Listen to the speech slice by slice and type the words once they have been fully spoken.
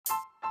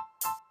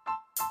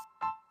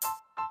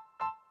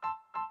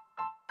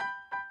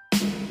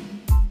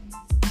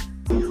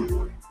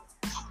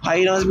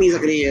You know, it's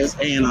music it is,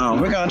 and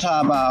we're gonna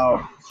talk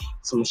about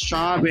some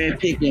strawberry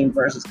picking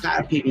versus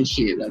cotton picking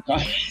shit.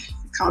 Okay,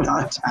 come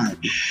on, time.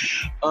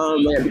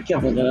 Yeah, be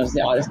careful because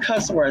all these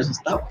cuss words and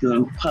stuff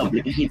in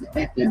public. I hate the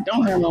fact that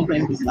don't have no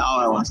place. This is all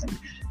I want to say.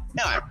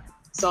 Anyway,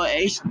 so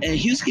a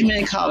Houston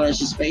Community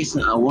College is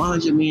facing a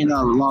 $100 million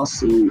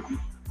lawsuit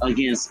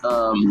against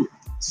the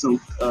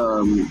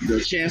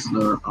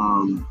chancellor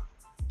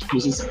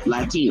which is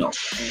Latino, and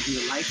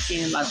he's a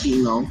light-skinned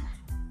Latino.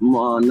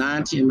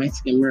 9-10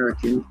 Mexican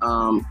American.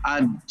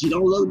 He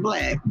don't look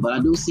black, but I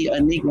do see a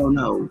Negro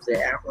nose.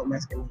 The Afro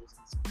Mexican.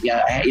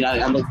 Yeah,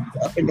 I look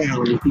up and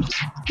down at people's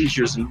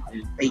features and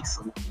face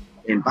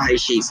and body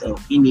shapes of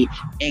any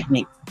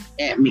ethnic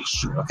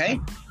admixture.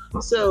 Okay,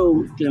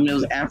 so there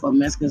was Afro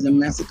Mexicans in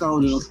Mexico,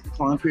 there was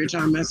colonial period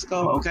time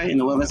Mexico. Okay, in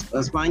the Nueva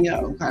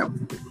España. Okay,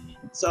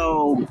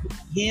 so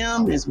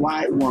him, this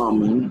white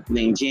woman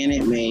named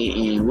Janet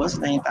May, and what's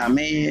her name,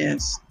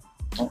 Tamez.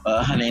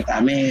 Her name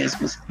Tamez.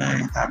 What's her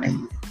name?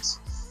 Tamez.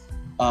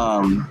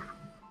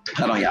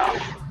 Hold on, y'all.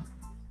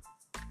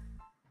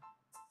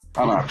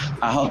 Hold on.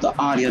 I hope the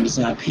audio does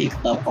not pick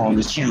up on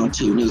this channel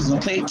 2 News. Don't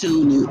play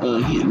 2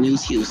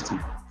 News Houston.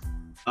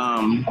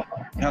 Hold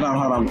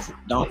on.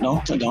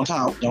 Don't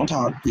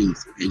talk,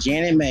 please.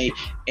 Janet May,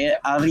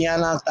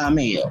 Adriana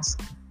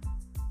Tamez.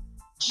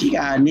 She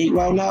got a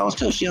Negro nose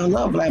too. She don't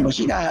look black, but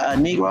she got a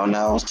Negro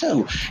nose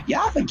too.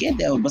 Y'all forget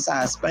that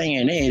besides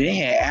Spain, they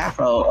had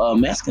Afro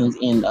Mexicans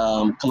in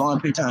colonial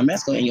period time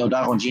Mexico in your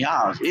doggone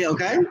geology. Yeah,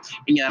 okay?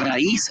 In your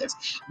raíces.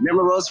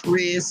 Remember Rose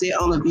Perez said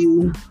on The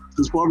View,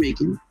 who's Puerto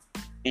Rican,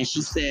 and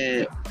she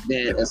said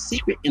that a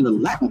secret in the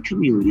Latin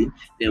community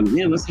that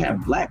members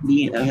have black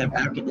DNA, have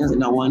African descent,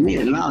 no one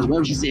million. And I was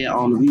what she said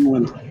on The View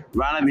when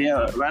Rana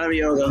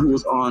Villota, who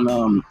was on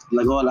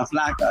Lagoa La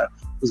Flaca,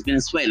 who's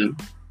Venezuelan,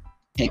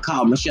 had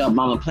called Michelle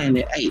Obama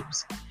Planet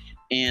Apes.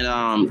 And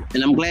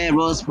I'm glad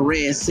Rose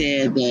Perez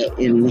said that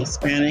in the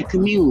Hispanic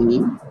community,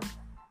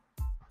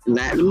 in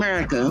Latin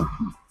America,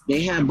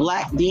 they have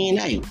black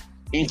DNA,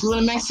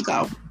 including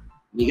Mexico.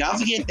 You gotta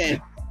forget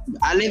that.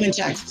 I live in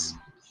Texas.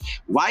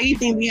 Why do you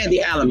think we had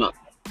the Alamo?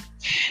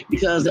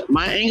 Because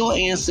my Anglo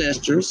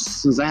ancestors,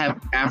 since I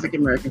have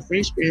African American,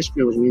 French, Spanish,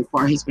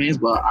 part Hispanic,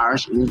 well,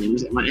 Irish,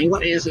 English, my Anglo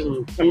ancestors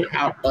were coming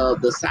out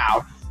of the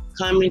South,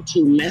 coming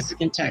to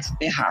Mexican Texas,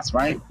 Texas,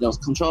 right? That was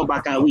controlled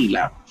by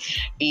Cahuila.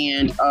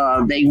 And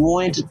they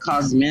wanted to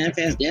cause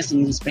manifest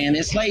destiny to expand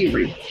their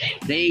slavery.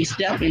 They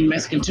stepped in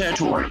Mexican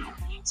territory.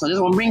 So this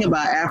will bring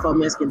about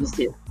Afro-Mexican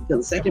descent, because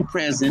the second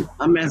president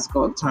of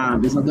Mexico at the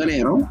time, Vicente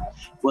Guerrero,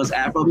 was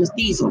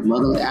Afro-Mestizo.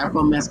 Mother was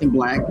Afro-Mexican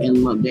black,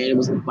 and my dad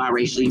was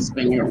biracially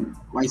Spaniard,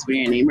 white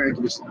Spaniard, and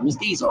American, which is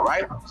Mestizo,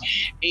 right?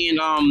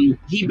 And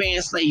he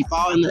banned slavery. He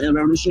fought in the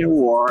Revolutionary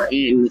War,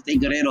 and the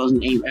Guerrero is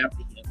named after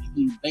him.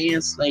 He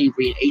banned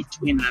slavery in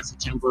 1829,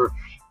 September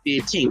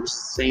 15th,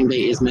 same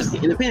day as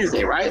Mexican Independence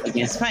Day, right?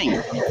 Against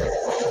Spain.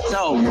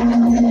 So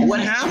what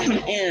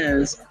happened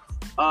is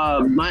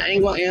my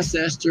Anglo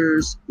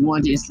ancestors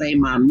wanted to enslave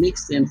my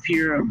mixed and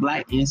pure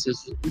black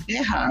ancestors in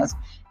Texas,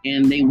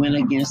 and they went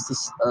against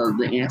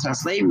the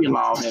anti-slavery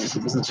law that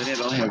Vicente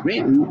Guerrero had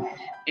written,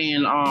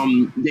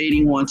 and they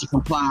didn't want to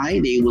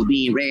comply. They were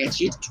being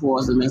ratchet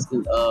towards the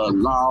Mexican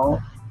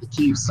law to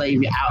keep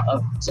slavery out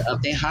of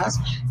Texas,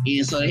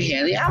 and so they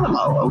had the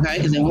Alamo, okay?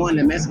 Because they wanted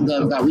the Mexican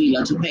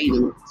government to pay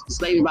the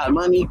slavery about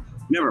money.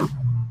 Remember,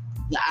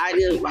 the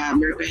idea why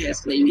America has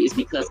slavery is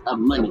because of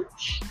money.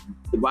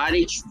 Why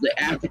the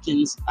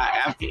Africans, our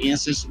African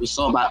ancestors, were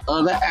sold by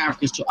other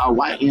Africans to our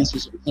white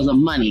ancestors because of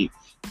money.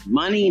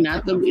 Money,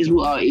 not the is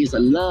the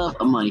love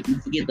of money. You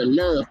forget the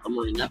love of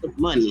money, not the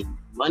money.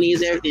 Money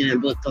is everything in the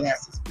book of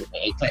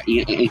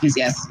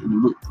Ecclesiastes, in the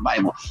book of the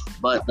Bible.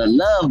 But the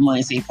love of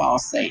money, St. Paul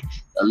say,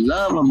 the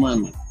love of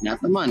money,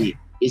 not the money,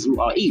 is who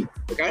are evil.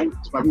 Okay?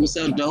 That's why people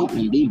sell dope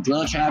and do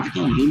drug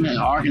trafficking and do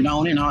arguing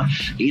on and on,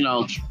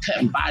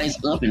 cutting bodies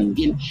up and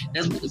getting.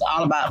 It's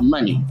all about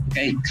money.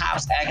 Okay?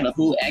 Cops acting a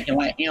fool, acting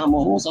like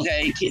animals.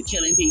 Okay?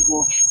 Killing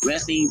people,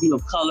 arresting people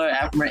of color,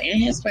 African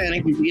and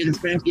Hispanic. People get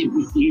Hispanic get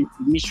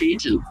mistreated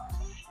too.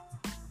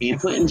 And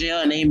put in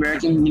jail, and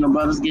American,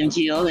 brothers getting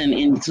killed,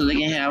 and so they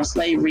can have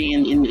slavery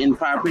in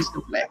prior prison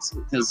complex.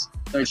 Because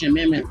 13th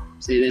Amendment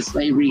say that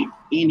slavery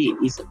ended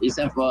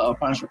except for a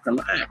punishment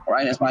criminal act,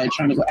 right? That's why they're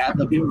trying to go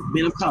after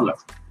men of color.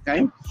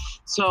 Okay,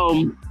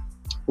 so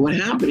what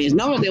happened is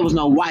there was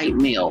no white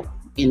male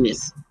in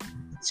this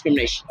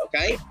discrimination.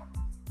 Okay,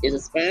 it's a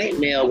Hispanic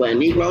male with a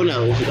Negro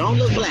nose who don't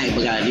look black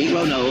but got a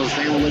Negro nose.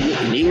 Family with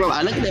Negro.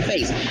 I look at their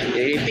face.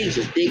 Their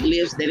features, thick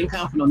lips. They didn't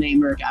come from no Native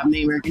American. I'm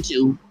Native American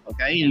too.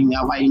 Okay, and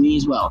got white in me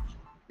as well.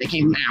 They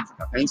came from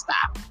Africa. Okay,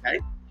 stop. Okay,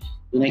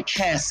 and their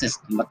caste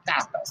system, the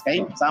castas.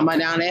 Okay, somebody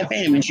down there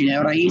family tree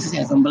that used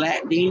had some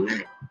black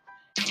DNA.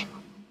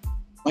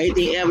 Why do you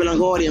think Evan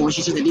Longoria, when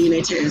she took the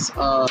DNA test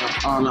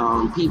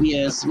on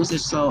PBS, what's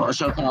this show? A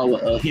show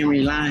called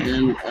Henry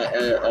Lyon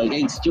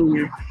Gates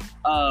Jr.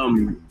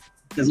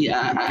 Because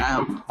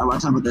I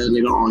want to talk about that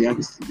later on. Y'all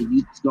can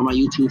go on my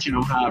YouTube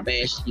channel, How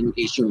Bash Henry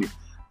Gates Jr.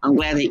 I'm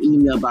glad they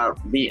emailed about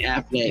Ben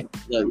Affleck.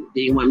 They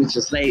didn't want me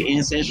to slave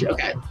ancestry.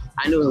 Okay,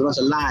 I knew there was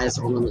a bunch of lies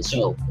on the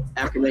show.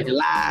 African American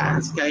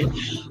lies. Okay,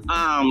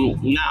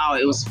 now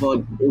it was for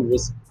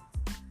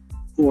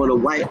the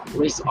white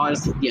race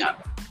artists. Yeah,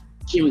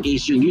 Kim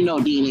Gates, you know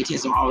DNA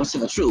tests are always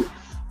tell the truth.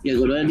 You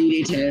go to a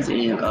DNA test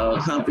and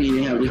company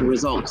and have different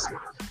results.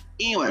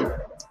 Anyway,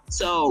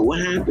 so what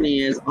happened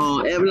is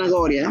Evan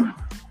Longoria,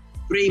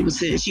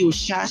 3%. She was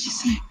shocked. She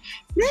said,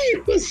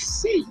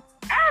 3%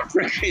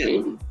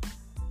 African.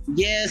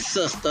 Yes,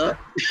 sister.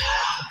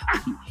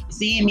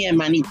 See me,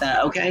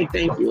 manita. Okay,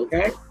 thank you.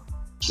 Okay.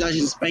 She thought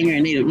she was a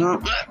Spaniard native.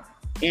 No,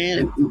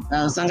 and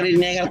sangre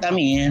negra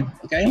también.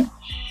 Okay.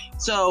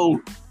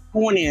 So,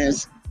 point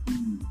is,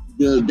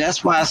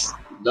 that's why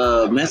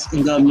the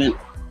Mexican government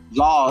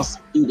lost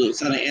through the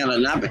Santa Ana,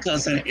 not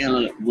because Santa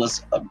Ana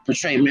was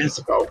portrayed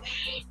Mexico.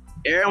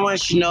 Everyone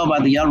should know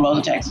about the Yellow Rose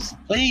of Texas.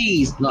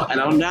 Please, no, and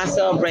I'm not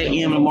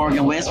celebrating Emma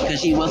Morgan West because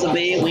she was a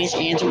bad wench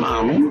and to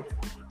mama.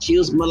 She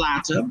was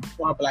mulatto,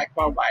 part black,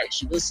 part white.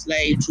 She was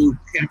slave to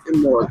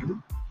Captain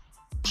Morgan.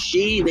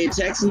 They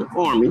Texas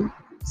Army,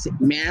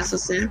 Massa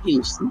Sam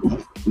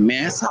Houston,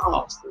 Massa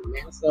Austin,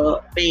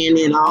 Massa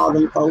Fanning, all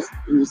them folks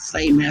who was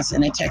slave master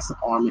in the Texas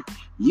Army,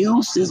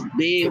 used this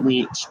bad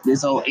wench,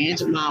 this old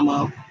Aunt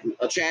Mama,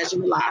 a tragic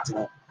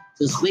mulatto,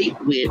 to sleep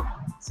with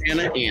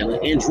Santa Ana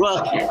and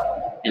drug her.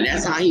 And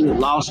that's how he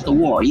lost the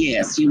war.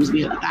 Yes, she was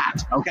being a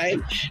thought, okay?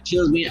 She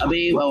was being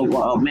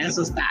a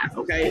massive thought,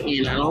 okay?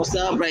 And I don't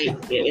celebrate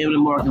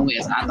Evelyn Morgan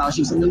West. I thought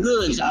she was something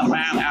good. So I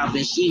found out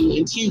that she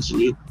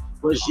intentionally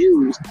was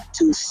used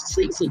to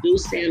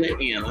seduce Santa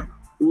Ana,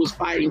 who was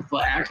fighting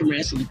for African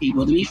American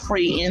people to be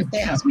free and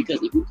fast.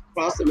 Because if you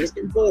cross the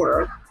Mexican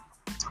border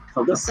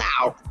from the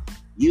South,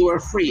 you are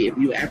free. If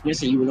you're African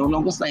American, you were no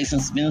longer slave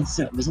since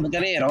Vincent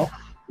Guerrero,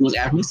 who was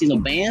African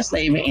American, banned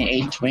slavery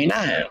in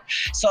 1829.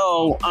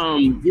 So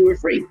you were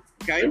free,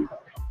 okay?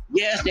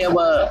 Yes, there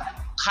were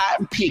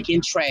cotton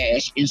picking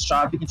trash and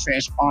straw picking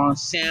trash on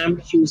Sam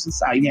Houston's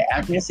side. You had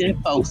African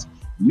American folks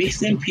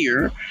mixed and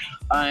pure.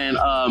 And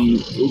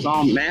it was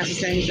on Master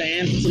Sam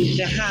and some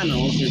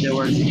Tejanos, and there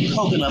were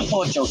coconut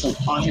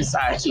pochos on his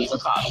side too, so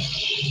called.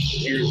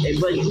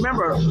 But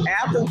remember,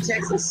 after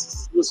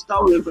Texas was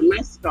stolen from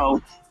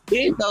Mexico,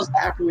 then those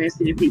African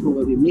American people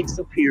will be mixed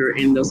up here,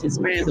 and those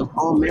Hispanics of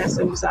all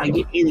Mexico side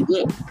get any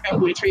good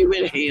preferential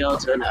treatment. Hell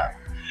to no.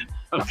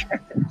 Okay.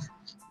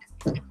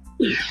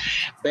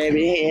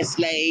 Baby had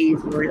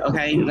slavery,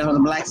 okay? There was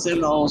the black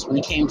Seminoles when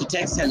they came to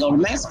Texas had to go to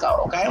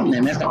Mexico, okay? And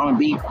then Mexico Army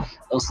beat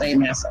those slave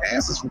master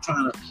asses for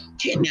trying to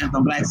kidnap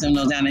them black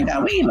Seminoles down in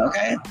Coweta,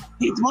 okay?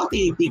 The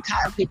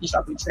cotton picking,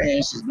 shopping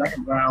trash is black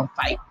and brown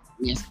fight.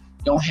 Yes,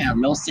 don't have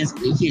no sense of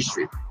the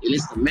history. It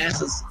is the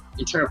masses'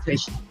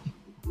 interpretation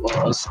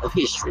of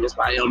history. That's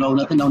why they don't know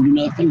nothing, don't do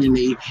nothing, and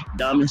they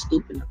dumb and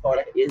stupid. The part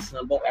is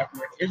both African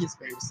American and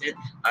Hispanic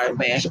I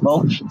bash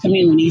both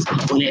communities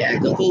when they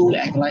act a fool,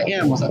 acting like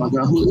animals. Like my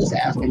girl who is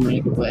African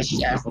American, but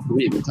she's Afro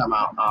Caribbean. Talking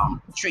about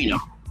Trina,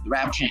 the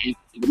rapper in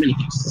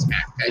Dominican.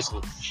 Okay,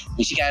 so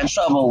when she got in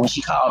trouble when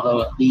she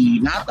called the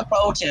not the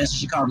protesters,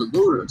 she called the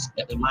looters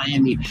at the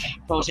Miami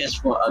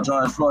protest for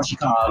George Floyd. She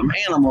called them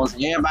animals,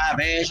 and everybody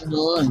bashing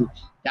her and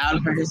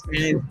doubting her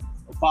Hispanic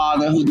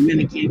father who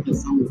Dominican,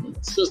 because some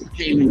sister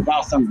came and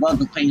brought some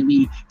brother claiming to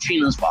be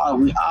Trina's father.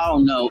 We all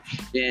know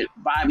that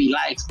Bobby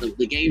likes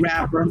the gay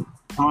rapper,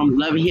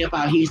 Loving Hip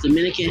Hop. He's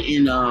Dominican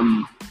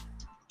and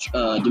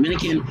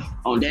Dominican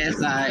on dad's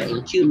side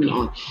and Cuban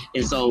on,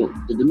 and so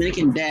the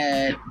Dominican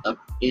dad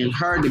and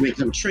her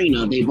Dominican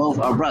Trina, they both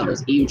are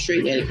brothers. Even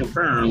Trick had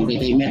confirmed that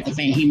they met the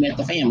family. He met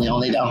the family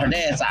on her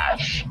dad's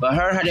side, but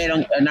her dad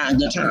are not in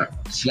good terms.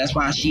 So that's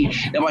why she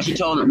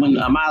told him when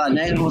Amala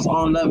Nagin was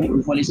on Loving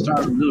before they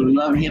started doing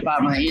Loving Hip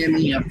Hop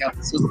Miami. I forgot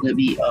the sister to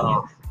be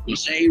in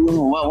Shade Room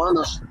or one of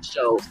those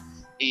shows.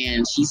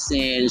 And she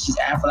said she's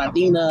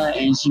Afro-Latina,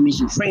 and she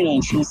mentioned Trina,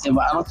 and Trina said,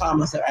 well, I don't call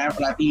myself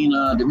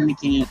Afro-Latina,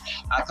 Dominican,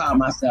 I call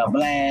myself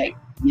Black,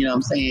 you know what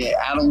I'm saying?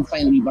 I don't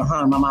claim to be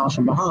Bahamas, my mom's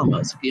from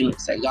Bahamas, you know what I'm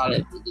saying? God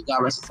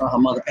rest her soul, her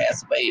mother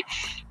passed away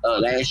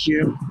last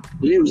year.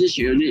 It was this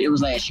year, it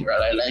was last year,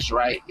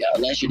 right? Yeah,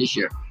 last year, this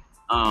year.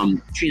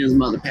 Trina's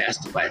mother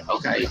passed away,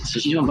 okay? So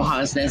she's from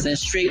Bahamas,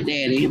 that's Trick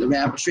Daddy, the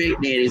rapper Trick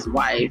Daddy's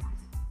wife.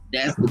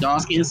 That's the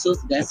dark-skinned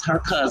sister, that's her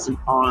cousin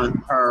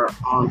on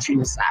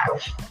Trina's side.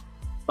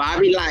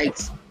 Bobby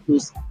Likes,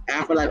 who's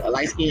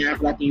light-skinned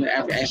Afro-Latino,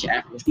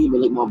 Afro-Steve,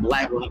 but look more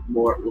black,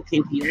 more with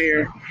kinky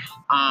hair.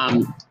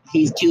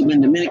 He's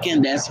Cuban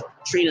Dominican. That's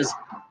Trina's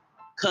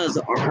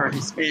cousin on her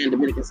Hispanic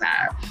Dominican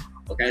side.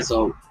 Okay,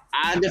 so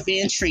I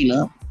defend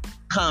Trina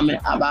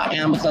comment about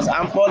him because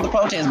I'm for the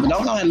protest, but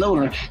don't go ahead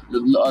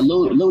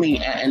looting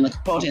and the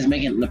protest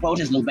making the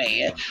protest look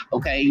bad.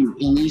 Okay,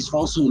 and these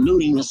folks who are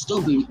looting are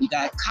stupid. You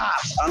got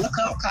cops,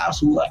 undercover cops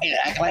who are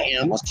acting like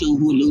animals too,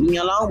 who are looting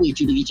along with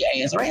you to get your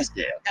ass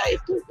arrested. Okay,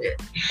 it's stupid.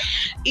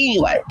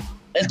 Anyway,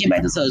 let's get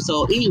back to the subject.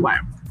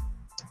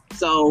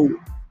 So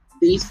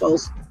these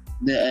folks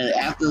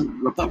after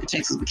Republic of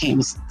Texas became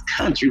a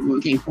country,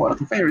 became part of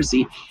the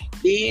Confederacy,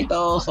 did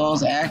those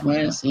folks African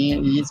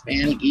and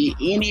Hispanic get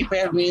any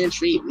preferential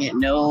treatment?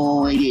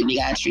 No, they didn't. They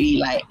got treated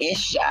like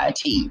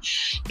SIT.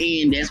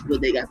 And that's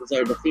what they got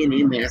preserved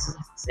defending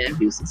Massachusetts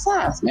abuse of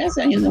size.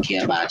 Massachusetts doesn't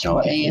care about your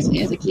ass, it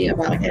doesn't care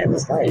about having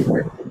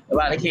slavery.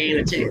 Nobody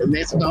came to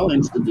Mexico,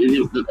 and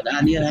the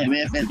idea that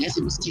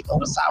Mexico was to take over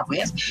the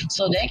Southwest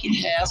so they can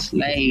have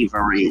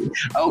slavery.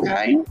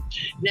 Okay?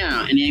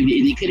 Now, and if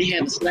they couldn't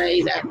have the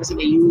slaves, Africans,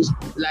 they used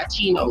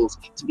Latinos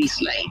to be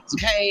slaves.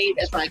 Okay?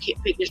 That's why I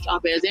kept picking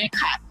strawberries and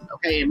cotton.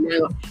 Okay? And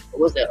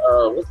what's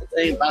the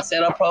thing?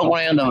 Barcelo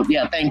program?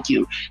 Yeah, thank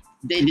you.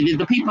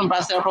 The people in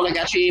Barcelo program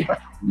got treated.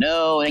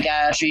 No, they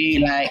got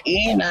treated like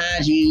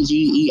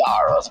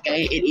NIGGERs.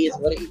 Okay? It is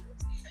what it is.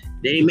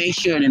 They make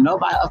sure that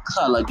nobody of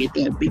color get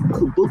that big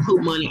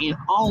buku money and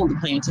own the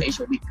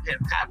plantation. We have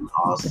cotton,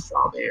 also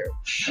strawberry.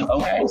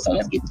 Okay, so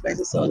let's get back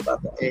to something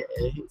about the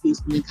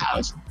Houston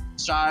College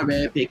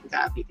strawberry picking,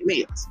 cotton picking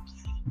mills.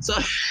 So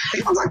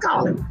I'm not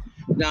calling.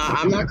 Now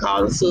I'm not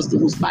calling the sister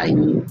who's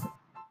fighting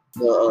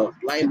the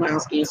light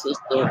brown skin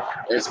sister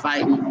that's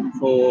fighting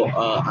for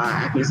our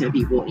African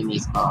people in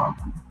this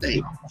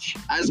thing.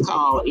 I just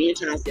call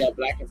anytime I see a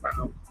black and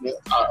brown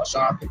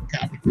sharp picking,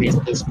 cotton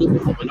picking, they're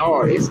stupid for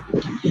minorities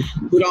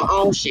who don't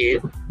own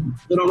shit,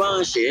 who don't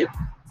run shit.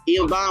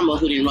 Obama,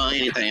 who didn't run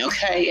anything,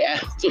 okay,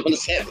 after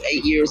 7,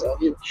 8 years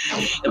of it,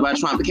 about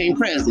Trump became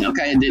president,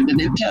 okay,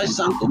 they tell you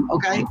something,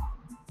 okay?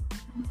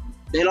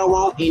 They don't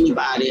want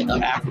anybody of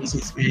African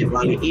Hispanic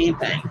running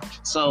anything.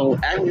 So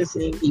African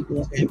Hispanic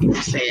people,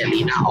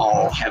 sadly, not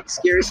all, have a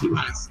scarcity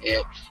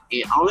mindset.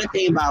 And only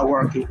thing about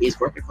working is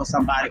working for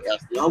somebody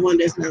else. No one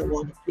does not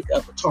want to pick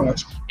up a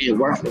torch and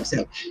work for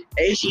themselves.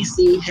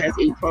 HEC has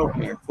a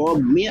program for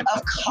men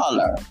of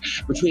color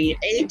between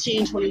 18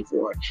 and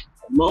 24.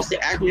 Mostly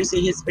African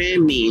and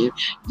Hispanic men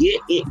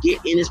get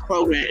in this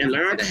program and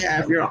learn to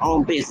have your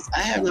own business.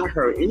 I have not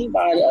heard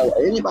anybody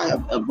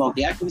of both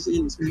the African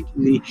and Hispanic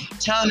community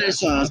telling their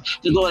sons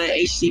to go to the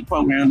HC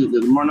program,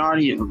 the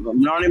minority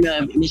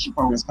male admission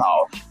program is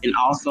called, and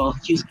also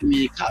Houston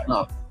Community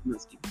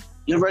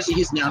University of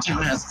Houston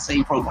downtown has the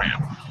same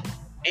program.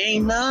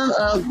 Ain't none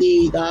of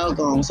the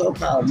doggone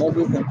so-called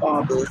mothers and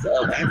fathers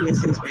of African and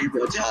Hispanic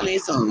people telling their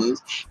sons,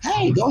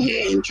 hey, go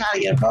ahead and try to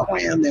get a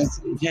program that's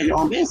have your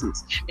own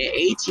business. At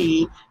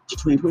 18 to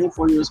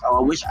 24 years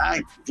old, which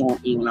I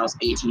joined in when I was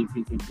 18,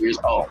 24 years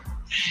old.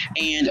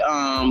 And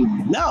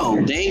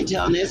no, they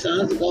telling their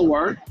sons to go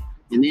work,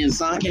 and then the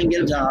son can't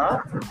get a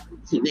job.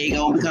 They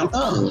gonna become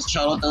thugs,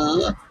 cholo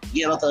thugs,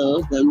 yellow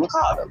thugs, then we'll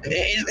call them.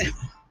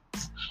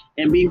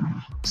 And be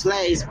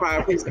slaves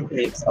prior to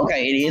picks.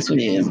 Okay, it is what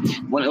it is.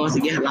 When it was to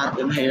get locked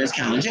in Harris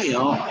County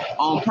Jail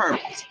on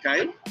purpose,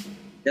 okay?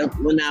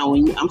 Now,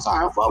 I'm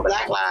sorry for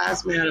Black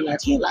Lives Matter,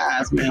 Latino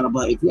Lives Matter,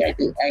 but if you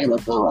actually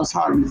look for us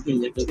harder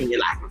in your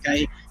life,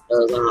 okay?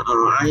 Because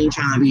I ain't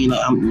trying to be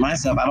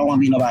myself. I don't want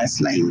to be nobody's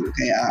slave,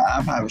 okay?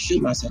 I probably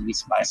shoot myself to be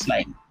somebody's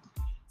slave.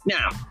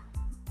 Now,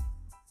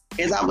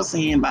 as I was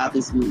saying about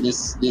this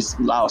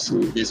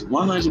lawsuit, this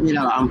 $100 million,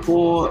 I'm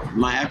for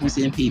my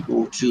African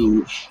people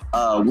to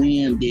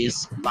win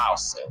this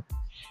lawsuit.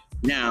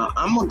 Now,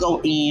 I'm going to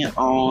go in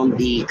on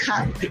the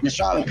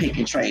strawberry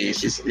picking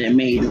trash that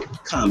made a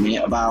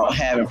comment about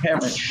having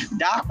preference.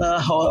 Dr.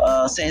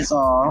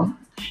 Cesar,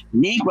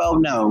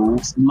 Negro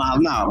nose,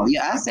 Maldonado.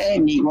 Yeah, I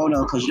said Negro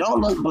nose because you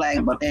don't look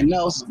black, but that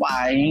nose is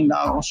wide, ain't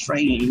all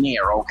straight and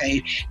narrow,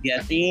 okay? You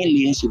got thin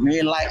lips, you're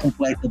very light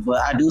complected, but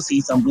I do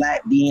see some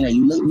black DNA.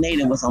 You look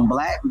native with some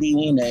black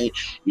DNA.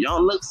 You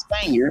don't look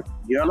Spaniard.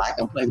 You're light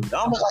complected. You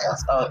don't look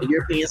like a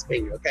European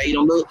Spaniard, okay? You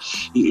don't look,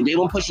 they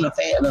won't put you in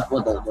the fat enough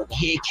with the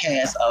head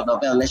cast of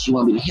Novell unless you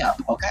want me to help,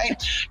 okay?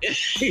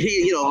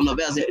 You know,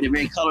 Novell's, they're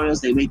very colorless.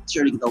 They make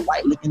sure to get the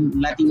white looking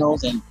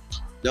Latinos and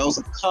those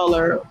of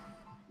color.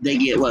 They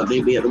get what?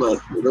 They get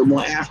what? A little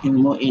more African,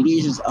 more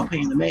indigenous are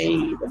paying the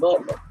maid, the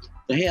butler,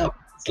 the help,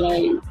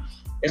 slave.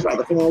 That's right,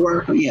 the foreign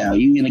worker. Yeah,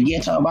 you gonna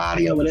get your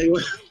body or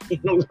whatever.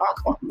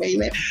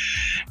 Baby.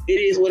 It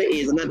is what it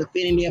is. I'm not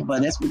defending it,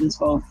 but that's what this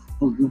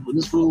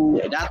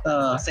fool,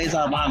 Dr.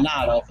 Cesar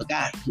Maldonado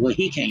forgot where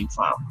he came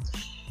from.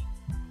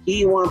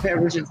 He won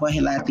preference for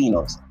his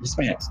Latinos,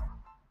 Hispanics.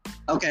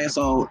 Okay,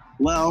 so,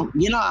 well,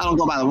 you know, I don't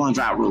go by the one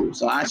drop rule.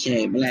 So I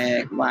check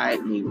black, white,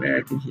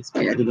 American,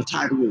 Hispanic, the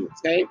Tiger Woods,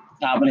 okay?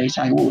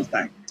 Combination Tiger Woods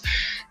thing.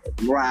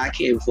 Mariah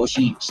Carey, before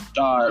she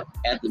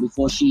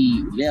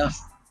left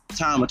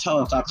Tom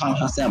Toll, started calling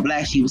herself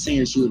black, she was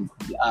saying she was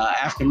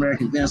African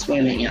American,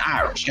 Venezuelan, and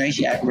Irish, okay?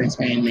 She African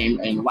American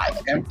and white,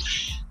 okay?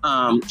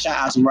 Shout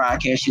out to Mariah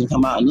Carey, she'll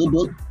come out a new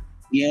book.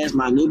 Yes,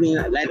 my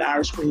Nubian Latin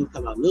Irish Queen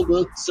come out new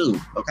book soon,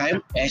 okay?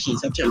 Actually in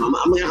September.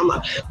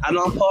 I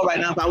know I'm poor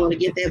right now, but I want to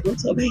get that book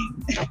to me.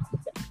 I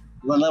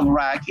love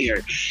Mariah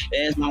Carey.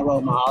 That's my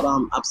role model.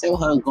 I'm upset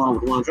with her going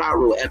with the one drop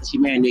rule after she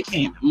married Nick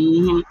Cannon.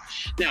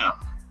 Now,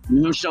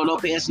 you show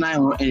Lopez tonight,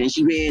 and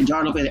she read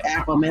Jordan Lopez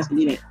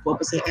Afro-Masculine at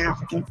 4%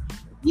 African.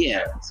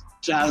 Yeah.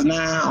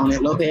 2009 on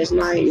that Lopez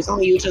night. It's on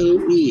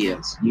YouTube.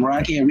 Yes.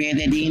 Mariah Carey read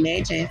that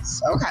DNA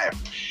test. Okay.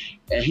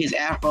 his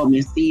Afro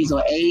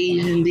mestizo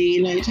Asian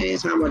DNA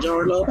test from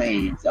George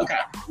Lopez. Okay,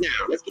 now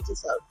let's get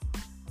this up.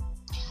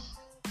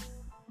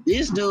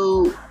 This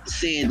dude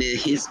said that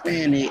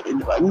Hispanic,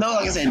 no,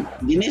 like I said,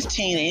 in this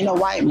team, there ain't no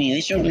white man.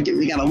 They sure they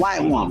got a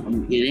white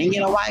woman. It ain't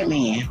get a white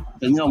man.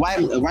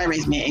 Because, white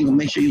race man ain't going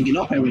to make sure you get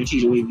no parent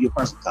teacher with your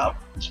personal cover.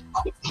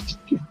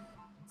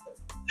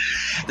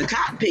 The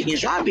cotton picking,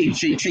 dry picking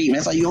treatment,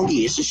 that's all you're going to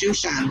get. It's the shoe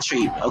shine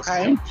treatment,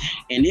 okay?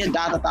 And this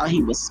doctor thought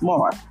he was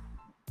smart,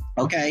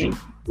 okay?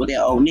 With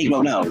that old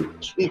Negro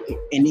nose.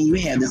 And then you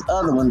have this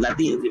other one, like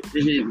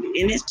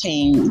in this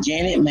team,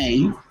 Janet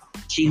May,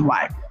 she's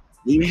white.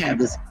 Then you have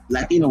this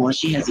Latino one,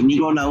 she has a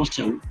Negro nose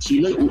too.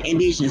 She looked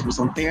indigenous with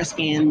some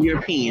fair-skinned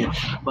European,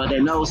 but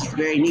their nose is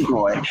very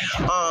Negroid.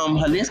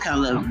 Her lips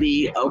kind of look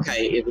big,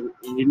 okay, if an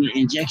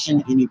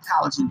injection in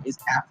collagen is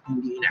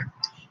African DNA.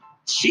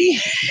 She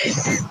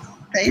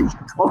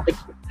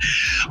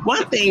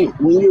one thing,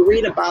 when you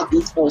read about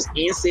this folks'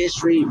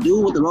 ancestry, do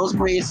what the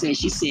Rosemary said.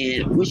 She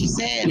said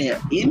that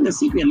in the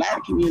secret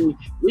Latin community,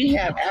 we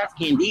have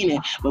African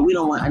DNA, but we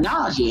don't want to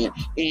acknowledge it.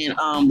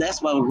 And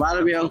that's what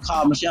Roderick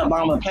called Michelle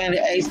Obama Planet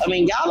Apes. I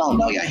mean, y'all don't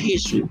know your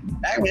history.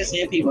 Like I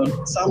said, people,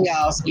 some of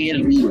y'all scared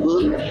to read the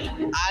book.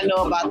 I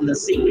know about the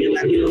secret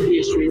Latino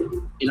history,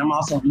 and I'm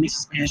also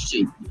mixed Spanish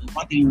too.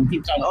 One thing when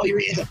people talk, oh, you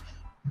read it.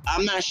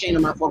 I'm not ashamed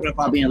of my folklore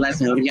for being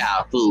Latino.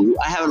 Y'all fool.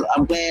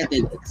 I'm glad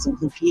that some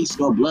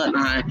conquistador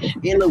bloodline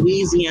in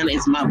Louisiana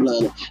is my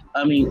blood.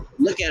 I mean,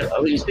 look at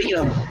speaking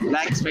of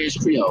Black Spanish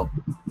Creole,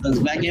 because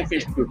Black and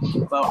French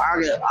Creole. Well,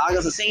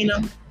 August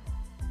Asina,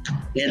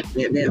 that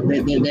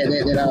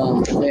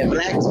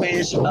Black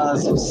Spanish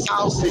some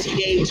sauce that she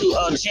gave to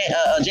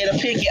Jada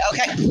Pinkett.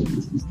 Okay.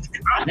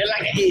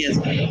 Like it is.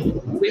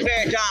 We're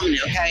very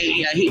dominant, okay?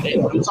 Yeah,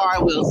 I'm sorry,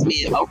 Will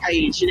Smith. Okay,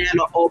 you shouldn't have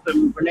no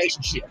open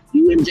relationship.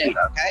 You and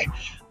Jada, okay?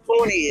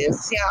 Point is,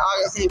 see how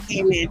Augustine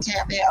came in and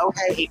tapped that,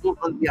 okay?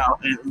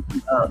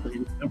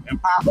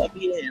 And pop up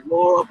here and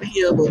roll up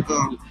here, but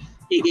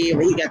he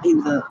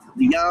was the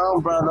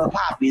young brother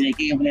Poppy, and they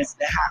gave him that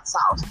hot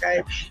sauce,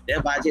 okay?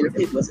 That's why Jada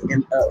Pinkett was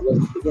getting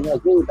her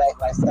groove back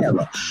like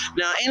Stella.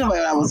 Now, anyway,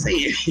 what I was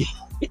saying.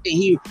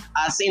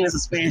 I seen as a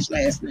Spanish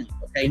last name.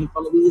 Okay, he's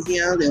from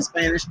Louisiana. They're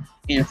Spanish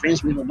and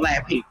French with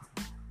Black people.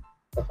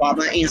 That's part of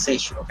my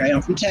ancestry. Okay,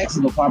 I'm from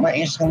Texas, but part of my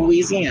ancestry from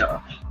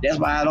Louisiana. That's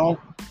why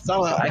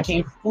I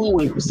can't fool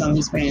with some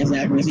Hispanics and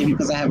Africans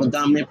because I have a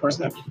dominant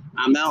person.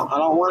 I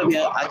don't want to be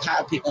a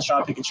cotton picking,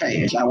 sharp picking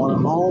trash. I want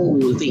to own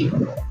the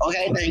field.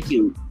 Okay, thank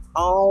you.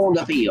 Own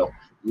the field.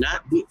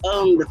 Not be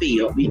on the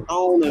field, be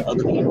owner of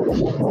the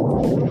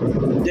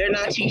field. They're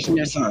not teaching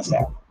their sons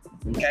that.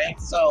 Okay,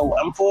 so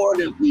I'm for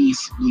the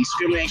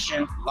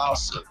discrimination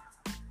lawsuit.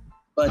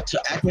 But to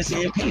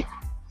accuracy and people,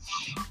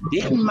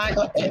 didn't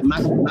Michael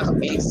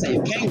X say,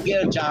 you can't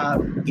get a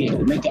job,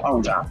 make your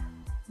own job?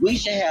 We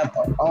should have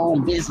our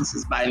own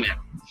businesses by now.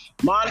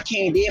 Martin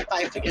King did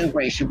fight for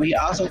immigration, but he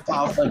also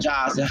fought for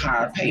jobs at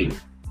higher pay.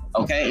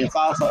 Okay, and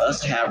fought for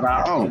us to have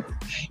our own.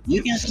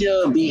 You can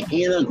still be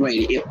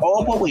integrated. If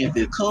Oprah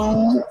Winfrey,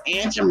 Coon,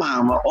 and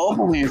Jemima,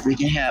 Oprah Winfrey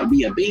can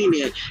be a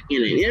billionaire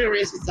in an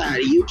integrated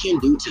society, you can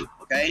do too.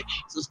 Okay,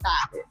 so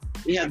stop it.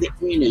 We have the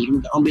internet. You can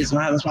make your own business.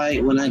 That's why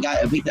when I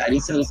got evicted, I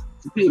didn't sell this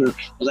computer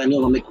because I knew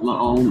I'm gonna make my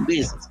own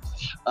business.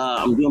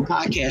 I'm doing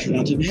podcasts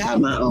now to have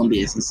my own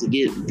business to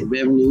get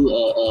revenue,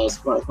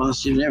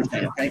 sponsorship, and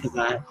everything. Okay, because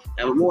I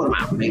have a more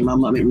amount, make my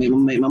money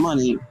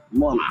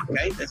more amount.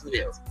 Okay, that's what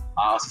it is.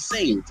 Also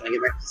singing. So I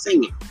get back to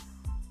singing.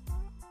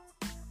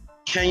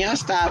 Can y'all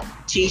stop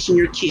teaching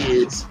your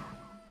kids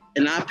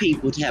and our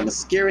people to have a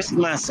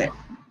scarcity mindset?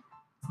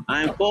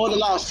 I'm for the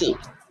lawsuit.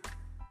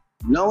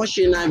 No one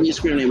should not be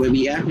discriminated, whether it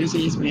be African,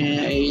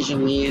 Hispanic,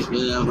 Asian,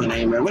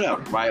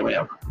 whatever, right,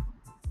 whatever.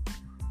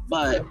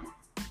 But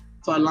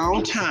for a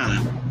long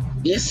time,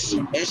 this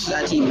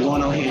exercise was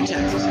going on here in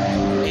Texas,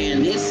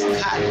 and this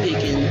cotton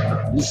picking,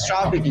 this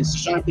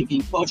straw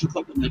picking, poultry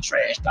coconut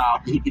trash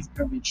dog, he gets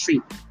urban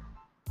treatment.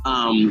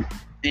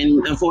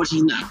 And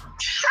unfortunately not.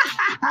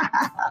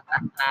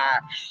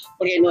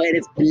 Okay, no, it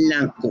is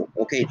blanco.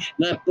 Okay,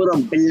 no puro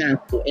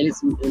blanco. It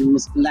is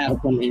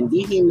mezclado con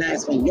indígena,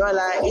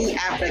 española y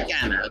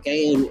africana.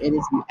 Okay, and it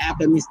is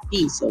after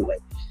mestizo way.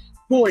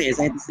 Point is,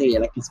 I have to say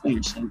it like in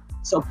Spanish.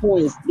 So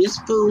point is, this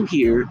food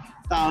here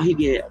thought he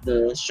get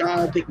the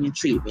sharp picking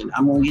treatment.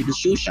 I'm gonna get the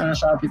shoe shine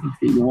sharp picking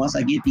treatment once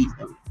I get these.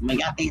 I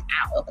got things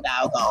out of the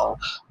alcohol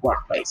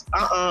workplace.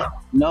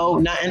 No,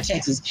 not in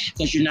Texas,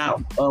 because you're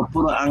not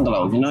puro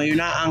Anglo. You know, you're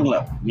not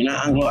Anglo. You're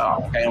not Anglo at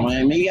all. Okay,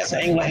 when maybe you got some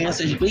Anglo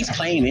ancestry, please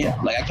claim it.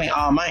 Like I claim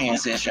all my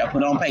ancestry. I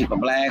put it on paper,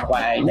 black,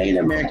 white,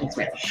 Native American,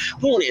 Spanish.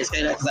 Point is,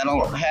 because I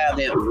don't have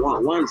that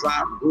one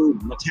drop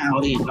group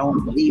mentality and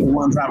don't believe in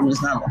one drop.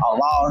 It's not a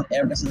law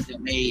ever since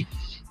it made.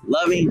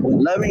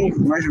 When Loving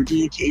Commercial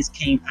Virginia case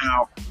came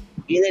out,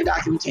 in the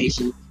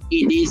documentation,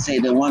 it did say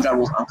that one drop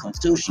was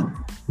unconstitutional.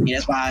 And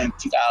that's why in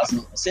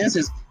 2000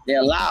 census, they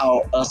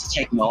allowed us to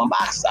check more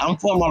boxes. I'm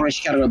for more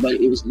racial category, but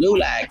it was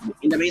LULAC,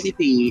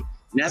 NAACP,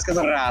 Nazca's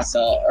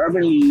raza,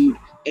 urban league,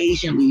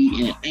 Asian league,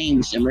 and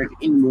English American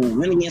Indian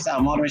went against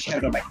our moderation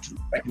capital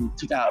back in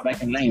 2000,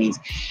 back in the 90s,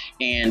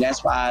 and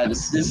that's why the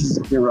Census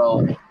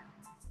Bureau,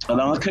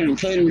 along with Clinton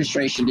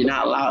administration, did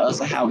not allow us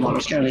to have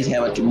moderation candidates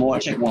have up to more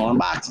checkable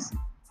boxes.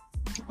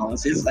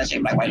 Since I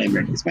checked black, white, and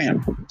American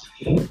Hispanic.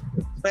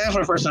 Spanish for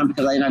the first time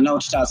because I know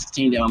in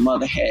 2016 that my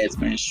mother had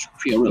Spanish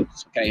Creole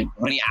roots. Okay,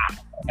 Real.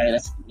 Okay,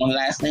 that's one of the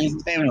last names in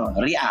the family.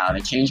 Real. They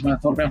changed my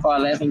photograph for our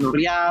last name from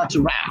Real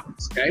to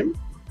Rouse. Okay,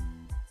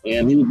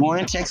 and we were born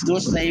in Texas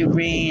during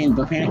slavery, and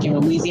my parents came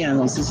from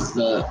Louisiana. Since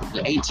the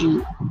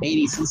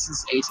 1880s,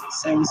 since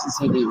 1870s,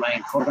 so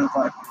my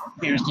photograph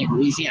parents came from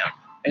Louisiana.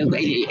 It was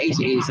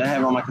 1880s. I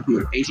have it on my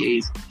computer.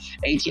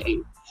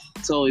 1880.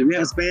 So if you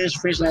have a Spanish,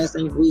 French last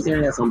name,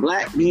 Louisiana, that's some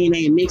black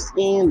DNA mixed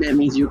in, that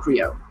means you're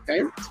Creole.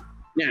 Okay.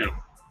 Now,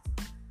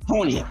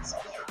 point is,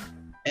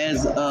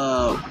 as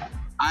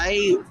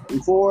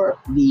before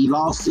the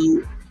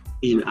lawsuit,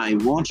 and I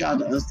want y'all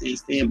to understand,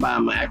 stand by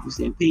my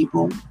accuracy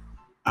people.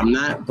 I'm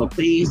not, but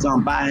please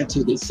don't buy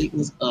into the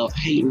sickness of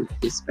hating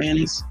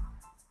Hispanics.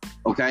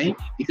 Okay,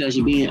 because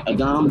you're being a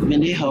dumb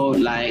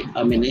pendejo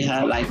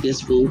like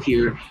this fool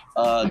here.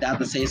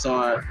 Dr.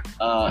 Cesar,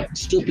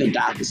 stupid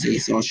Dr.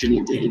 Cesar should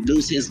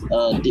lose his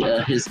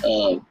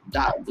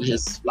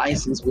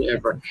license,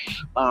 whatever.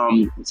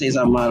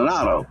 Cesar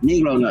Maldonado,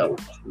 Negro no.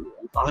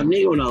 Call him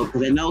Negro no,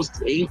 because they know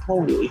he ain't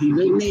Polish. He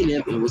look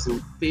native and with some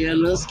fair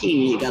little skin.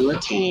 He got a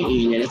little tan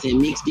in there. That's a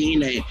mixed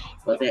DNA.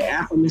 But the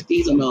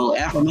Afro-Mestizo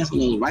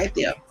right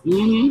there.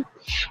 Mm-hmm.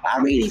 I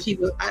read these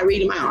people. I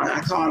read them out.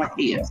 I call it like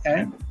it is.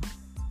 Okay.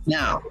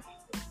 Now,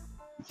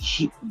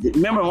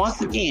 remember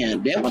once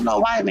again, there was no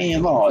white man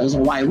involved. It was a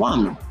white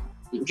woman.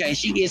 Okay,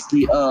 she gets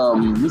the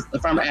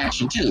affirmative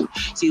action too.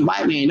 See,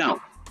 white men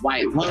don't.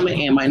 White woman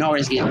and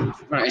minorities get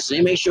right. So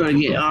they make sure to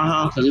get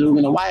because it would have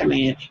been a white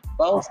man.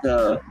 Both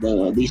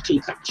these two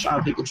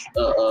sharp-picking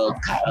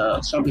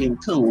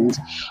coons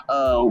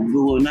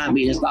will not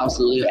be in this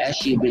lawsuit. They'll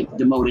actually be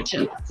demoted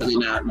too because they're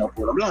not no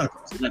Puerto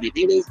Blancos. Now they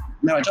think this.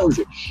 Now I told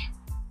you.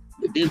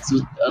 This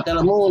was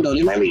Telemundo.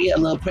 They maybe get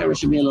a little preference,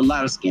 should be a little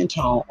lighter skin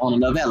tone on a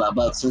novella,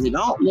 but since they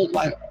don't look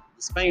like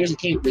the Spaniards that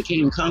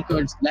came and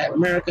conquered Latin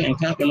America and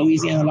conquered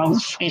Louisiana along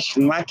with French,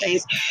 in my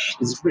case,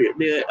 it's pretty.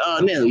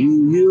 No,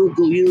 you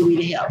be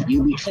the help.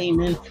 You be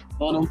cleaning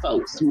for them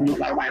folks who look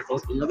like white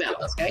folks in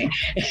novellas, okay?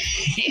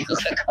 Because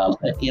the color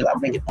is, I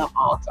bring it up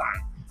all the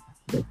time.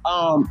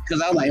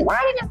 Because I was like, why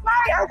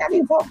I got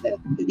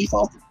these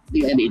folks?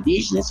 The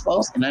indigenous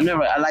folks, and I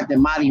like the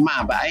Mighty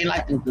Ma, but I ain't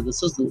like the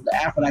sister, the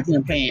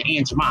Afro-Latino playing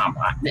Aunt Jemima.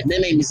 That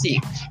made me sick.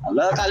 I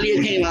love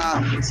Khalid came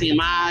out saying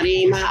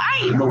Mighty Ma,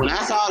 but when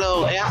I saw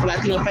the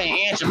Afro-Latino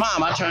playing Aunt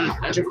Jemima, I turned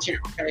the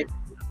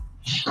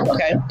channel.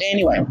 Okay.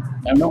 Anyway,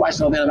 I remember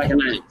watching novella back in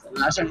the 90s,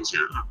 and I turned the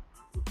channel.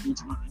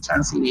 I'm trying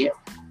to see that.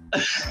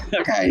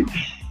 Okay.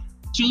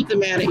 Truth of the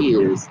matter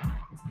is,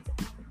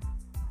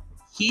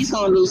 he's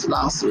gonna lose the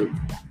lawsuit.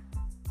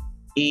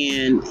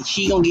 And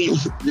he gonna get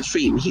the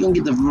treatment. He gonna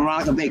get the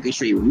Veronica Baker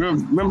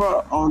treatment.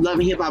 Remember on Love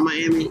and Hip Hop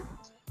Miami,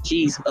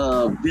 she's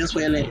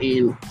Venezuelan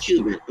and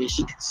Cuban, and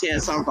she said a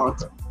song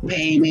called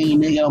 "Pay Me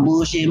Nigga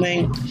Bullshit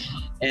Man."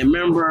 And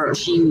remember,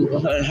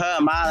 her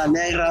Mala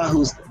Negra,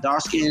 who's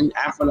dark skinned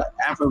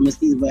Afro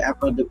Mestizo,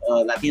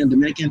 Latino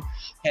Dominican,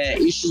 had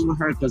issues with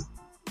her because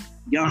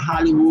Young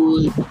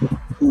Hollywood,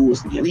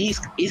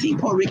 is he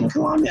Puerto Rican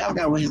Colombian? I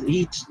forgot what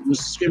he was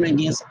screaming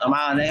against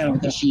Mala Negra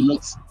because she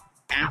looks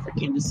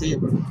African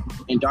descent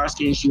and dark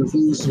skin. She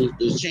refused to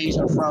change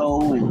her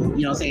fro, and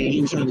you know what I'm saying, he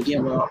was trying to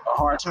give her a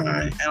hard time,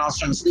 and I was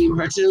trying to sleep with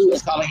her too.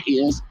 It's called like it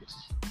is.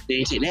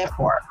 They didn't take that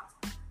part.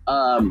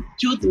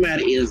 Truth of the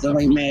matter is, they're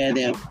like mad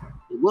that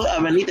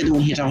whatever Anita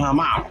doing here to her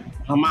mom.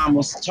 Her mom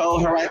was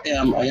told her right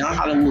there, Young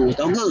Hollywood was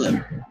no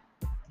good.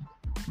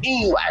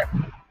 Anyway,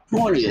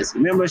 point is,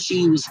 remember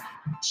she was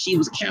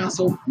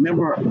canceled.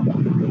 Remember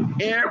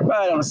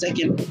everybody on the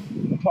second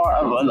part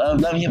of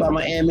Love and Hip Hop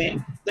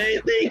Miami. They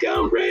think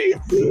I'm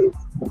racist.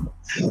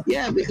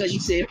 Yeah, because you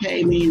said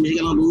pay me,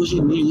 nigga, no bullshit,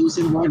 and then you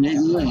said more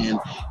nigga, and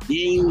then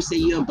you say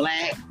you're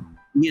black,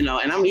 you know,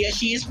 and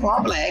she is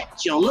part black.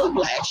 She don't look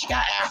black. She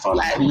got Afro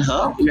Latin in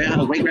her. You know,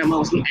 her great grandmother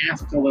was from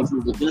Africa,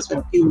 from the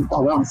Venezuela,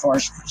 or wherever far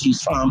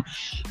she's from.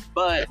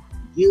 But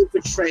you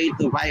portrayed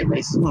the white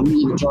racism on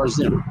me and George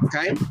Zimmer,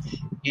 okay?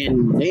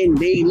 And then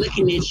they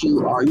looking at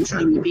you, are you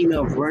trying to be a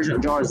female version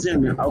of George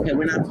Zimmer? Okay,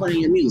 we're not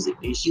playing your music.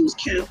 And she was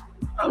canceled.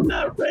 I'm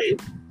not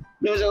racist.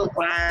 They was just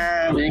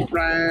crying.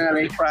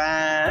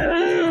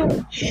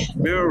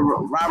 Remember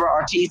Robert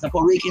Ortiz, the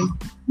Puerto Rican?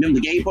 Remember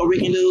the gay Puerto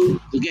Rican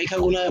dude, the gay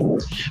coconut?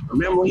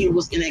 Remember when he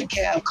was in that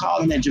cab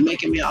calling that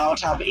Jamaican man all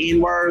type of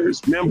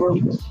N-words? Remember?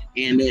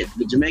 And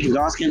the Jamaican,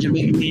 dark-skinned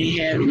Jamaican man he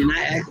had, and then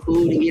I act a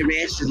fool and get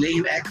rich, just let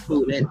him act a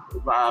fool. That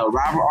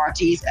Robert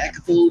Ortiz act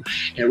a fool,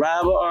 and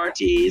Robert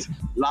Ortiz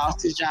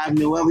lost his job in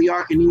New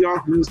York, when he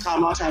was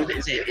calling all type of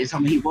things. It's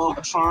something he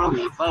voted for Trump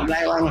and fuck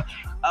black women.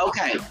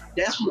 Okay,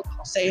 that's what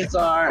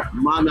Cesar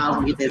Mom now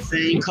gonna get that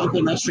same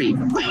coconut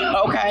treatment.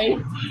 Okay,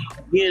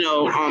 you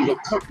know, the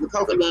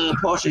coconut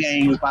Porsche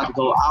game is about to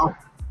go out.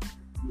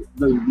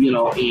 And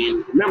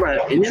remember,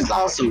 in this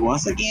lawsuit,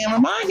 once again,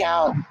 remind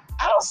y'all,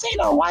 I don't see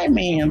no white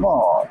man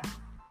involved.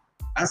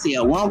 I see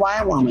a one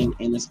white woman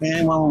and a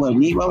Hispanic woman with a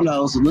Negro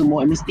nose, a little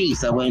more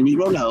mestiza with a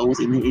Negro nose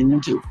in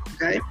them too.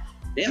 Okay,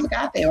 they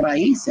forgot that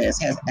Raíz says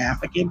has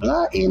African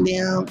blood in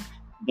them.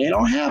 They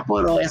don't have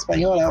Puerto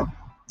Española,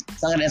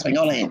 Southern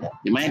Española in them.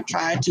 They might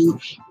try to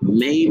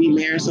maybe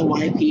marry some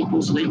white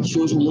people so their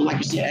children look like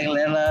Christina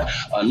Aguilera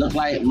or look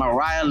like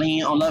Mariah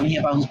Lynn on Love and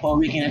Hip Hop, who's Puerto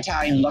Rican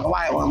Italian, look a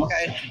white woman.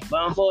 Okay,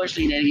 but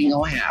unfortunately, that ain't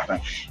gonna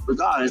happen.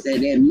 Regardless,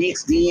 that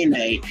mixed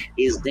DNA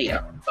is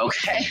there.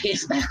 Okay,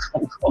 it's not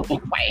gonna go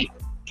away.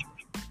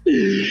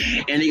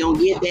 And they're gonna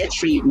get that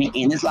treatment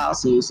in this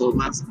lawsuit. So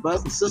my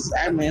brothers and sisters,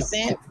 I've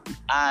saying,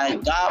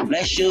 God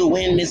bless you,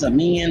 win this $1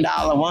 million,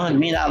 $100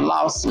 million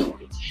lawsuit.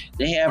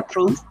 They have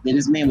proof that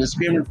this man was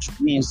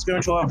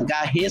spiritual,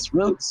 forgot his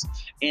roots,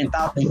 and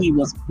thought that he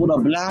was Puerto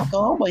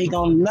Blanco, but he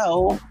gonna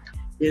know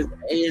is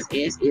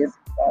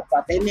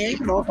parte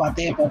negro,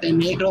 parte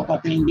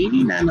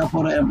indígena, no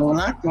Puerto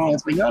Blanco,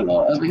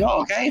 español,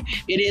 okay?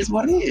 It is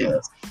what it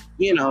is.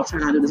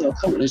 Trying to do this whole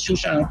couple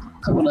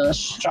of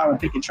strawberry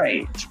picking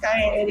trade.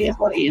 Okay, it is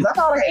what it is. That's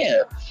all I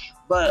have.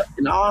 But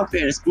in all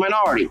fairness,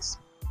 minorities,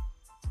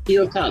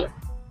 people of color,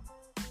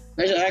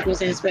 racial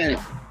accuracy, Hispanic.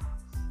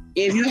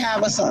 If you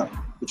have a son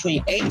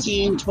between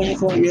 18 and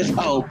 24 years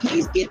old,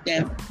 please get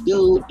that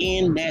dude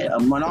in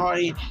that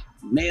minority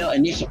male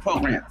initiative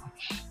program.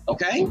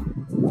 Okay?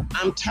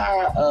 I'm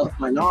tired of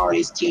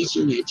minorities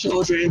teaching their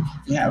children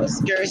to have a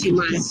scarcity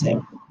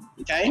mindset.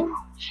 Okay? And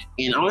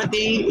the only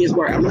thing is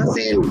work. I'm not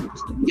saying you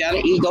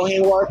gotta go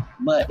ahead and work,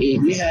 but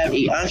if you have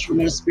an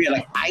entrepreneurial spirit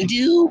like I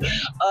do,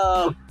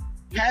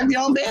 have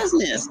your own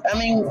business. I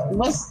mean,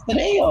 what's the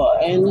deal?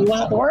 And you don't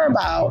have to worry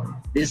about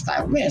this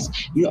type of mess.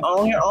 You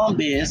own your own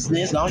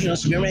business, as long as you don't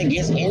discriminate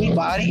against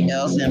anybody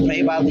else and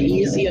play by the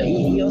EEOC or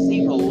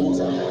EEOC rules.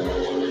 Stop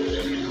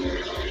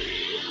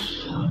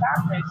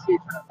that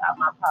shit about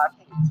my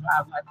podcast.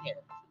 Drive like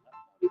that.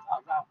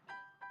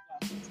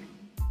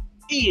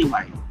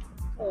 Anyway,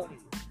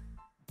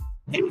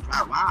 maybe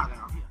try wild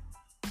out here.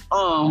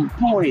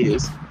 Point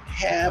is,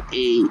 have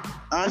a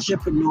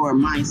entrepreneur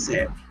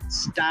mindset.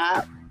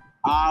 Stop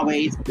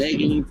always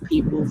begging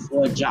people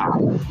for a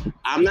job.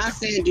 I'm not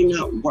saying do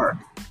not work,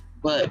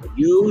 but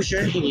use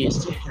your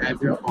hands to have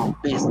your own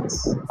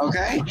business.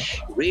 Okay?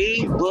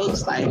 Read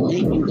books like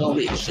Make You Go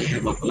Rich. They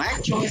have a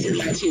Black choice in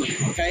Latino.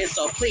 Okay?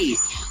 So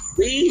please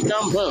read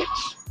some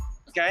books.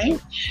 Okay?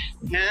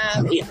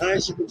 Have an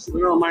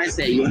entrepreneurial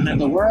mindset. You don't have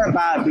to worry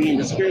about being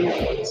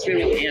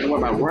discriminated and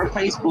worry about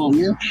workplace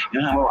bullying. You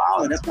don't have to worry about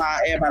all of that. That's why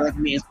everybody like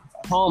me is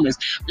homeless.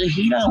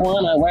 He don't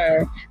want to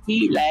work.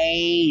 He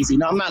lazy.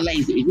 No, I'm not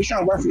lazy. If you're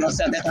trying to work for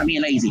yourself, that's not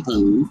being lazy,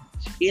 fool.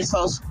 You're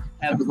supposed to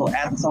have to go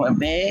after someone,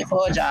 beg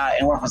for a job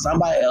and work for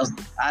somebody else.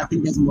 I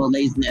think that's more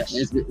laziness.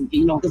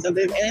 Because at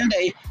the end of the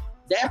day,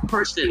 that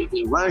person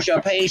that runs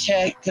your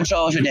paycheck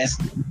controls your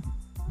destiny.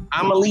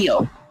 I'm a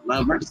Leo.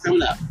 My birthday's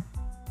coming up.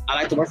 I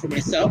like to work for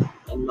myself.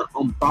 I'm my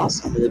own boss.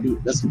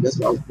 That's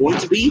what I was born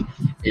to be,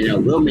 and I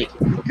will make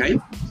it. Okay?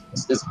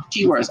 That's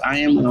keywords. I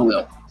am and I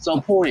will. So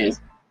point is,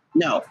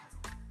 no.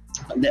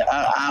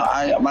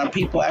 My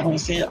people,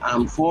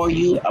 I'm for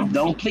you.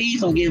 Please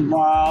don't get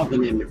involved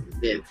and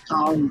then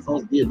calling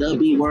folks the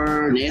B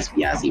word, the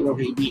SPIC word,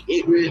 be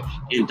ignorant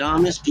and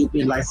dumb and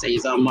stupid, like say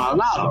something out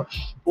loud.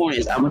 Point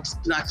is, I'm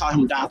not call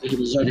him doctor. He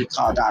deserves to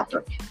call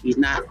doctor. He's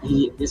not.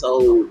 This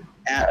old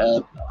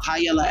high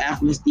yellow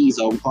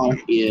Afro-mestizo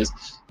is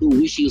who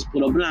wish he was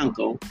Puerto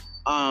Blanco.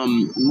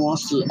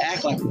 Wants to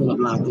act like a Puerto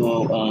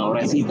Blanco,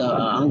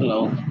 racista,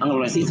 Anglo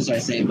racista, so I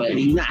say, but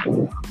he's not. You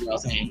know what I'm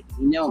saying?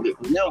 He never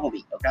will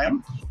be, okay?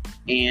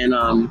 And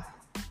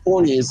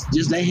point is,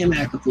 just let him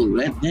act a fool.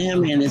 Let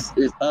him and this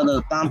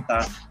other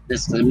tanta,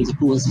 this means a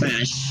fool in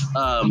Spanish,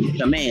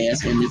 the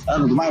mask, and this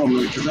other white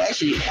woman, because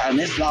actually,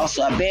 this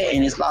lawsuit, I bet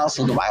in this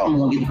lawsuit, the white woman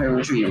gonna get the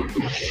fair treatment.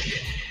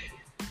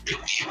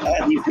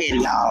 You petty,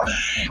 y'all.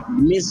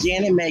 Miss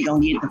Janet May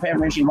gonna get the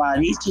preferential while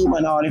these two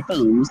minority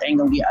fools ain't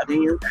gonna get a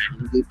damn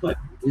thing.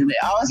 It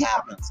always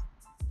happens.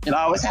 It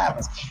always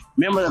happens.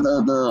 Remember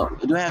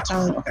do I have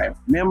time? Okay.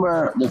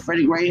 Remember the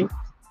Freddie Gray?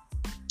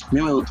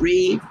 Remember the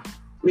three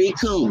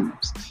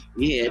coons.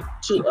 We had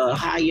two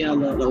high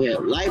yellow, we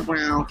had light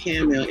brown,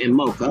 camel, and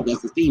mocha.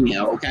 That's the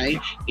female, okay?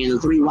 And the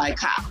 3 white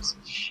cops.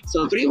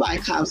 So 3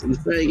 white cops in the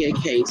Freddie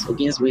Gray case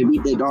against we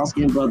beat their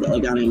dark-skinned brother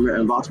down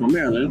in Baltimore,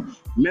 Maryland.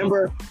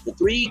 Remember the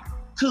 3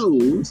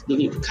 coons,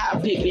 the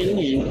cop picking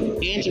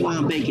and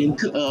Angela baking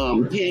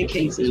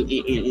pancakes and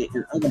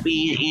other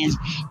beans.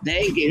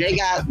 They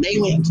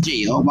went to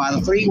jail while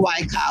the 3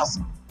 white cops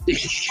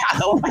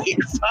got away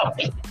from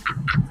it.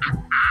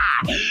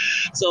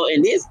 So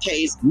in this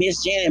case,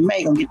 Miss Janet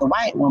May gonna get the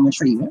white woman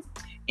treatment,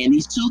 and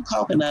these 2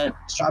 coconut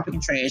straw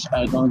picking trash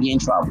are gonna get in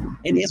trouble.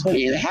 And this what it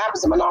is. It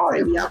happens to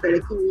minority. Y'all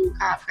better cool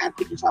cop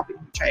picking straw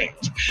picking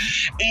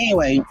trash.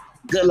 Anyway,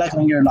 good luck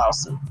on your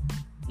lawsuit.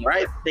 All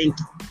right, thank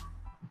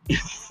you.